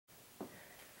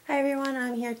Hi everyone,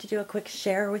 I'm here to do a quick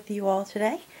share with you all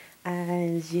today.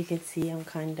 As you can see, I'm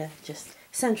kind of just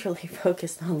centrally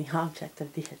focused on the object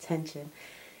of the attention.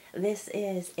 This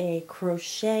is a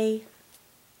crochet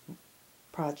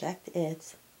project.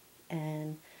 It's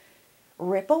an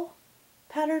ripple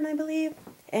pattern, I believe,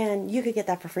 and you could get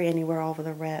that for free anywhere all over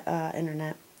the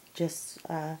internet. Just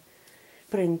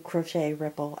put in crochet,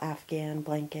 ripple, Afghan,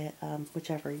 blanket,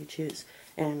 whichever you choose,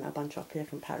 and a bunch of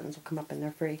different patterns will come up and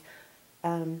they're free.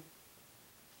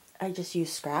 I just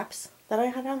used scraps that I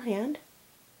had on hand,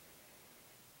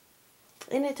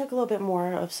 and it took a little bit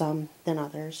more of some than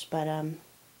others, but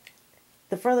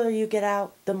the further you get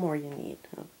out, the more you need.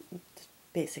 It's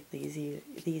basically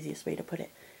the easiest way to put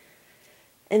it.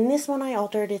 And this one I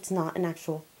altered. It's not an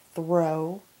actual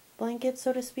throw blanket,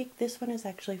 so to speak. This one is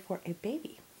actually for a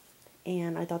baby,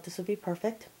 and I thought this would be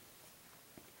perfect.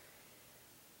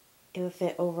 It would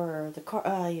fit over the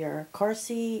car, your car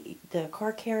seat, the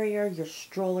car carrier, your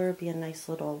stroller. It'd be a nice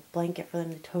little blanket for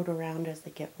them to tote around as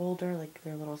they get older, like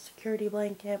their little security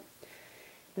blanket.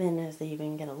 Then as they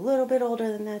even get a little bit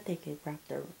older than that, they could wrap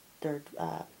their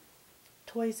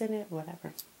toys in it,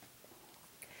 whatever.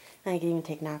 And they can even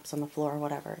take naps on the floor,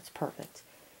 whatever. It's perfect.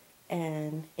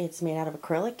 And it's made out of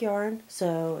acrylic yarn,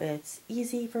 so it's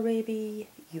easy for baby.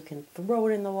 You can throw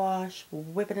it in the wash,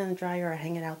 whip it in the dryer, or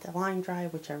hang it out to line dry,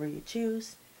 whichever you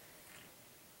choose.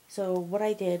 So what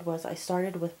I did was I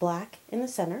started with black in the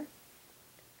center,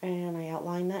 and I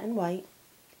outlined that in white.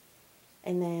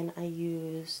 And then I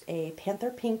used a panther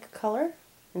pink color,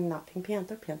 and not Pink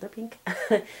Panther, panther pink.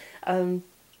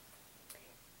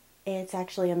 It's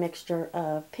actually a mixture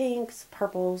of pinks,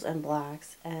 purples, and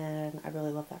blacks, and I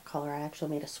really love that color. I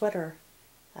actually made a sweater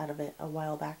out of it a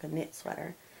while back, a knit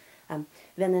sweater.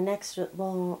 Then the next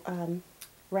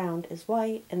round is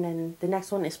white, and then the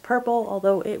next one is purple,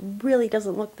 although it really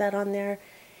doesn't look that on there.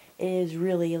 It is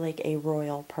really like a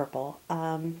royal purple.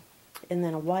 And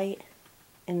then a white,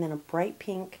 and then a bright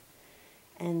pink,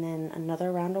 and then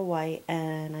another round of white,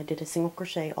 and I did a single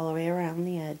crochet all the way around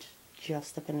the edge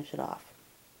just to finish it off.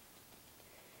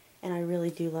 And I really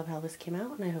do love how this came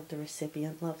out, and I hope the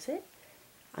recipient loves it.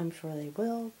 I'm sure they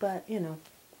will, but,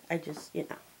 I just,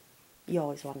 you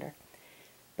always wonder.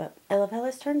 But I love how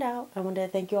this turned out. I wanted to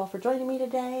thank you all for joining me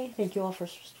today. Thank you all for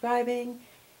subscribing,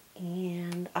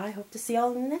 and I hope to see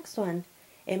y'all in the next one.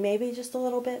 It may be just a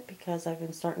little bit, because I've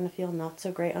been starting to feel not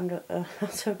so great,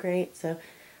 so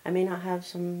I may not have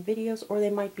some videos, or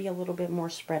they might be a little bit more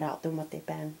spread out than what they've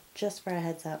been, just for a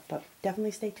heads up. But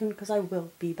definitely stay tuned, because I will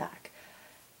be back.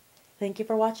 Thank you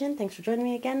for watching. Thanks for joining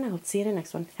me again. I hope to see you in the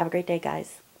next one. Have a great day,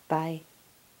 guys. Bye.